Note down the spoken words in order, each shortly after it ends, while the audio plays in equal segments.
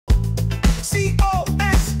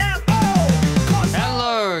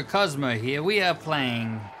Hello, Cosmo here. We are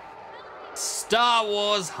playing Star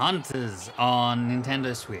Wars Hunters on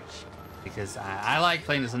Nintendo Switch because I like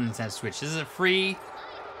playing this on Nintendo Switch. This is a free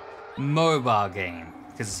mobile game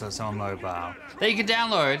because it's also on mobile that you can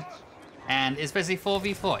download, and it's basically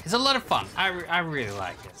 4v4. It's a lot of fun. I really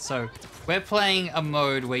like it. So we're playing a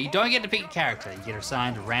mode where you don't get to pick a character. You get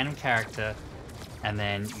assigned a random character, and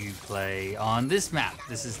then you play on this map.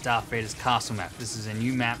 This is Darth Vader's castle map. This is a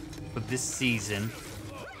new map for this season.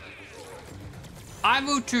 I'm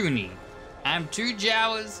Utuni. I'm 2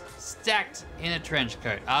 Jawas stacked in a trench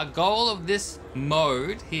coat. Our goal of this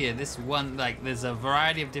mode here, this one, like, there's a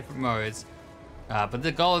variety of different modes, but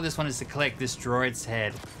the goal of this one is to collect this droid's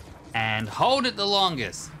head and hold it the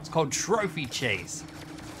longest. It's called Trophy Chase.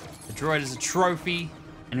 The droid is a trophy,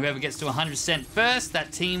 and whoever gets to 100% first,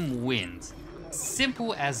 that team wins.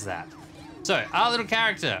 Simple as that. So, our little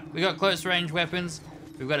character, we got close range weapons.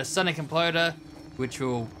 We've got a sonic imploder, which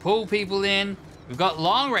will pull people in. We've got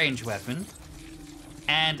long range weapon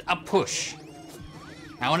and a push.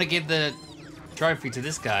 I want to give the trophy to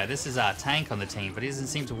this guy. This is our tank on the team, but he doesn't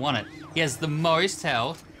seem to want it. He has the most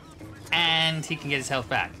health, and he can get his health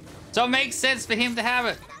back. So it makes sense for him to have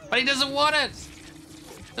it, but he doesn't want it.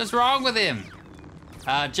 What's wrong with him?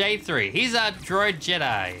 J3, he's our droid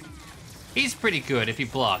Jedi. He's pretty good if he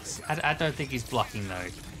blocks. I don't think he's blocking though.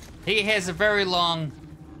 He has a very long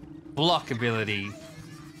block ability.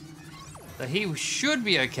 So he should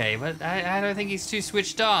be okay, but I don't think he's too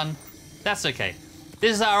switched on. That's okay.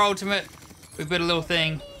 This is our ultimate. We put a little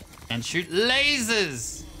thing and shoot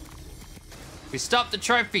lasers. We stop the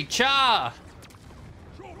trophy. Char!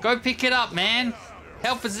 Go pick it up, man.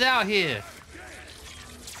 Help us out here.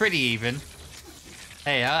 Pretty even.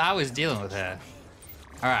 Hey, I was dealing with her.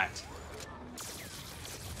 All right.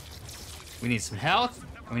 We need some health.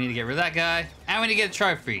 We need to get rid of that guy. And we need to get a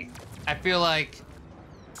trophy. I feel like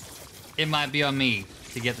it might be on me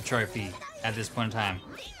to get the trophy at this point in time.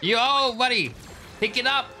 Yo, buddy. Pick it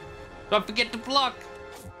up. Don't forget to block.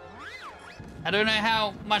 I don't know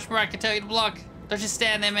how much more I can tell you to block. Don't just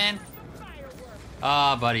stand there, man.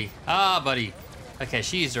 Ah, buddy. Ah, buddy. Okay,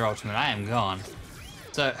 she used her ultimate. I am gone.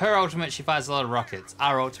 So her ultimate, she fires a lot of rockets.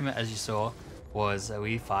 Our ultimate, as you saw, was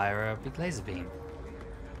we fire a big laser beam.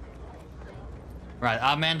 Right,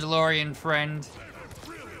 our Mandalorian friend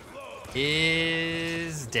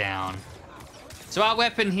is down. So our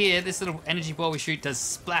weapon here, this little energy ball we shoot, does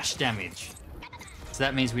splash damage. So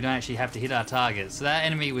that means we don't actually have to hit our target. So that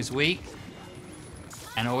enemy was weak,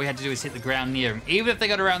 and all we had to do was hit the ground near him. Even if they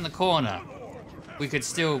got around the corner, we could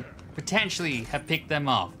still potentially have picked them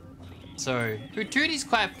off. So Utuni's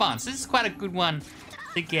quite fun. So this is quite a good one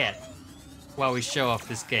to get while we show off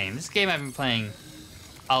this game. This game I've been playing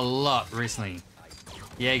a lot recently.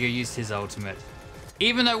 Jaeger used his ultimate.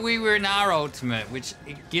 Even though we were in our ultimate, which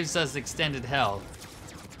it gives us extended health,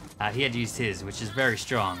 he had used his, which is very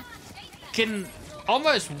strong. Can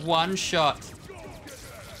almost one-shot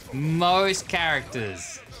most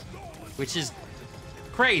characters, which is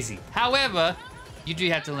crazy. However, you do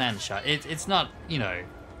have to land a shot. It's not, you know,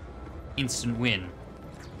 instant win.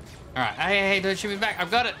 All right, hey, don't shoot me back.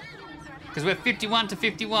 I've got it. Because we're 51 to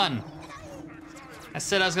 51. I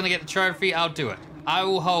said I was gonna get the trophy. I'll do it. I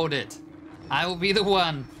will hold it. I will be the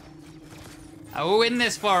one. I will win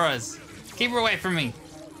this for us. Keep her away from me.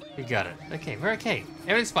 We got it. Okay, we're okay.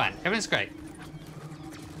 Everything's fine. Everything's great.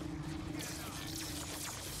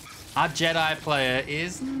 Our Jedi player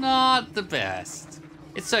is not the best.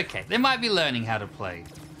 It's okay. They might be learning how to play.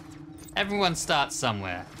 Everyone starts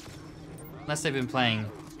somewhere. Unless they've been playing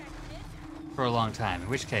for a long time, in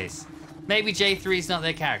which case, maybe J3 is not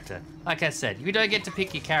their character. Like I said, you don't get to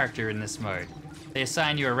pick your character in this mode. They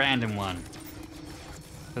assign you a random one.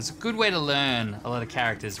 It's a good way to learn a lot of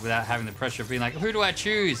characters without having the pressure of being like, who do I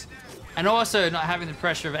choose? And also not having the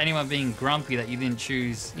pressure of anyone being grumpy that you didn't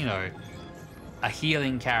choose, you know, a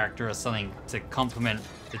healing character or something to complement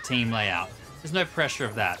the team layout. There's no pressure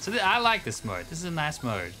of that. So I like this mode. This is a nice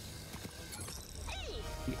mode.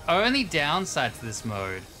 The only downside to this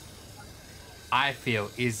mode, I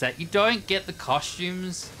feel, is that you don't get the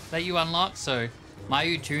costumes that you unlock. So my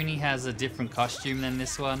Utuni has a different costume than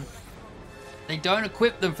this one. They don't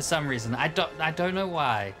equip them for some reason. I don't know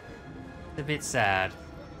why. It's a bit sad.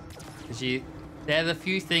 Because they're the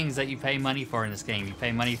few things that you pay money for in this game. You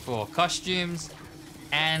pay money for costumes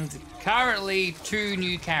and currently 2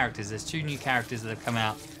 new characters. There's 2 new characters that have come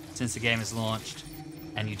out since the game has launched,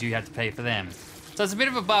 and you do have to pay for them. So it's a bit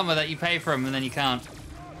of a bummer that you pay for them and then you can't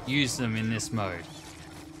use them in this mode.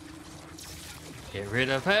 Get rid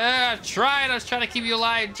of her. Try it. I was trying to keep you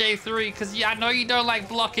alive, J3, because I know you don't like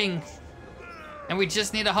blocking. And we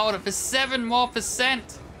just need to hold it for 7% more.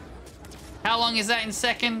 How long is that in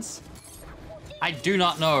seconds? I do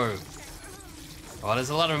not know. Oh, there's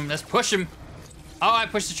a lot of them. Let's push them. Oh, I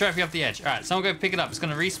pushed the trophy off the edge. All right, someone go pick it up. It's going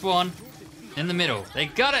to respawn in the middle. They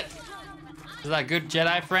got it. Is that good,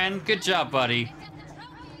 Jedi friend? Good job, buddy.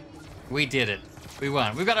 We did it. We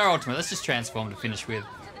won. We've got our ultimate. Let's just transform to finish with.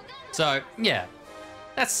 So, yeah.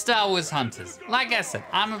 That's Star Wars Hunters. Like I said,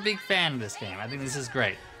 I'm a big fan of this game. I think this is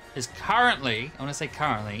great. It's currently, I want to say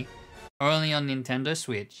currently, only on Nintendo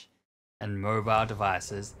Switch and mobile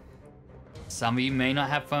devices. Some of you may not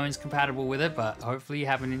have phones compatible with it, but hopefully you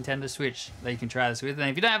have a Nintendo Switch that you can try this with. And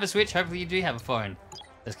if you don't have a Switch, hopefully you do have a phone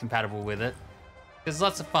that's compatible with it. Because it's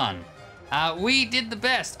lots of fun. We did the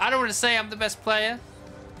best. I don't want to say I'm the best player,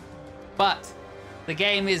 but the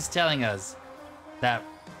game is telling us that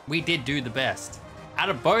we did do the best out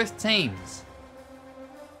of both teams.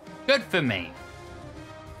 Good for me.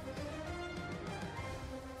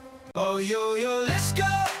 Oh yo yo, let's go!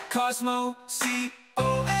 Cosmo, C-O-S-M-O,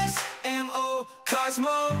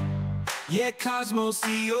 Cosmo. Yeah, Cosmo,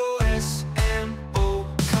 C-O-S-M-O,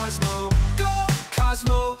 Cosmo. Go,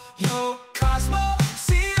 Cosmo, yo, Cosmo,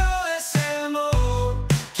 C-O-S-M-O.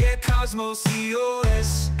 Yeah, Cosmo,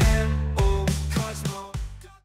 C-O-S.